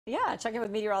Yeah, check in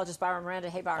with meteorologist Byron Miranda.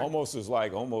 Hey, Byron. Almost is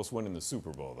like almost winning the Super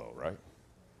Bowl, though, right?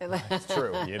 That's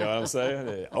True. You know what I'm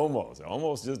saying?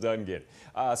 Almost just doesn't get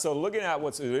it. So looking at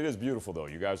it is beautiful, though.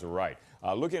 You guys are right.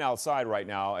 Looking outside right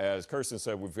now, as Kirsten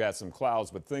said, we've got some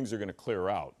clouds, but things are going to clear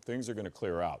out. Things are going to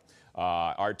clear out.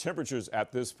 Our temperatures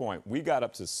at this point, we got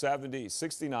up to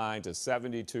 69 to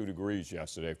 72 degrees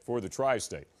yesterday for the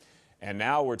tri-state. And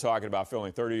now we're talking about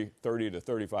feeling 30 to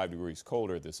 35 degrees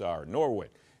colder at this hour. Norwood,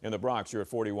 in the Bronx, you're at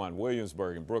 41.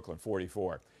 Williamsburg and Brooklyn,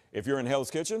 44. If you're in Hell's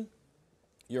Kitchen,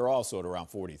 you're also at around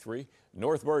 43.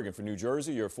 North Bergen for New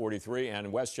Jersey, you're 43.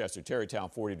 And Westchester, Tarrytown,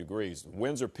 40 degrees.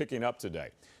 Winds are picking up today.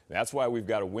 That's why we've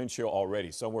got a wind chill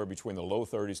already, somewhere between the low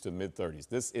 30s to mid 30s.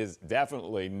 This is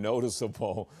definitely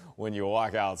noticeable when you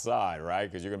walk outside,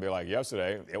 right? Because you're going to be like,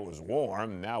 yesterday it was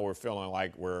warm. Now we're feeling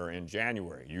like we're in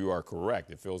January. You are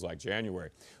correct. It feels like January.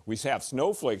 We have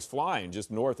snowflakes flying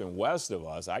just north and west of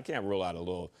us. I can't rule out a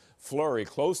little flurry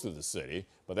close to the city,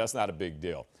 but that's not a big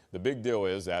deal. The big deal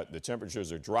is that the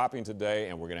temperatures are dropping today,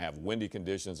 and we're going to have windy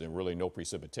conditions and really no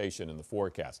precipitation in the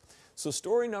forecast. So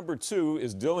story number 2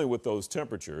 is dealing with those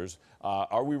temperatures.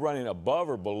 Are we running above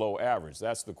or below average?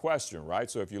 That's the question, right?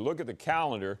 So if you look at the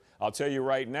calendar, I'll tell you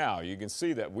right now, you can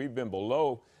see that we've been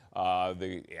below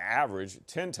the average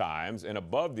 10 times and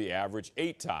above the average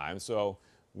 8 times. So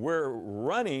we're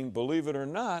running, believe it or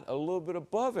not, a little bit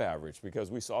above average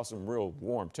because we saw some real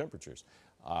warm temperatures.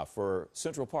 For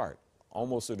Central Park,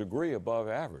 almost a degree above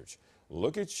average.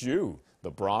 Look at you, the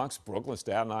Bronx, Brooklyn,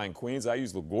 Staten Island, Queens. I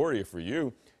use LaGuardia for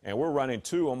you, and we're running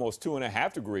almost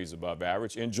 2.5 degrees above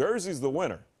average. In Jersey's the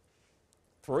winner,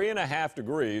 3.5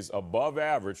 degrees above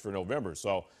average for November.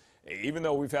 So even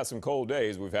though we've had some cold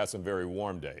days, we've had some very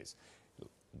warm days.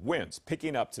 Winds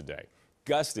picking up today,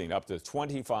 gusting up to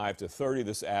 25 to 30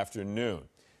 this afternoon.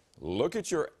 Look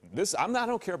at I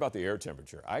don't care about the air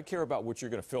temperature. I care about what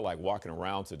you're going to feel like walking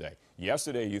around today.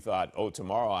 Yesterday you thought, oh,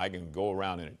 tomorrow I can go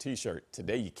around in a t-shirt.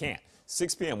 Today you can't.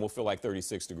 6 p.m. we'll feel like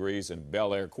 36 degrees in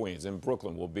Bel Air, Queens. In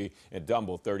Brooklyn we'll be in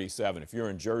Dumbo, 37. If you're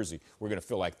in Jersey, we're going to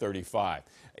feel like 35.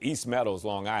 East Meadows,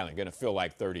 Long Island, going to feel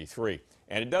like 33.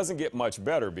 And it doesn't get much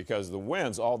better because the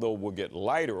winds, although will get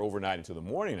lighter overnight into the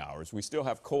morning hours, we still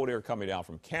have cold air coming down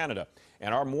from Canada.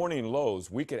 And our morning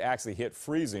lows, we could actually hit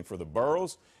freezing for the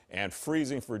boroughs and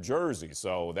freezing for Jersey.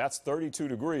 So that's 32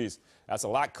 degrees. That's a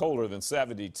lot colder than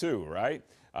 72, right?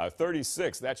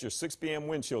 36, that's your 6 p.m.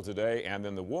 wind chill today. And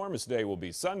then the warmest day will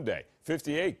be Sunday,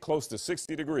 58, close to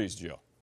 60 degrees, Jill.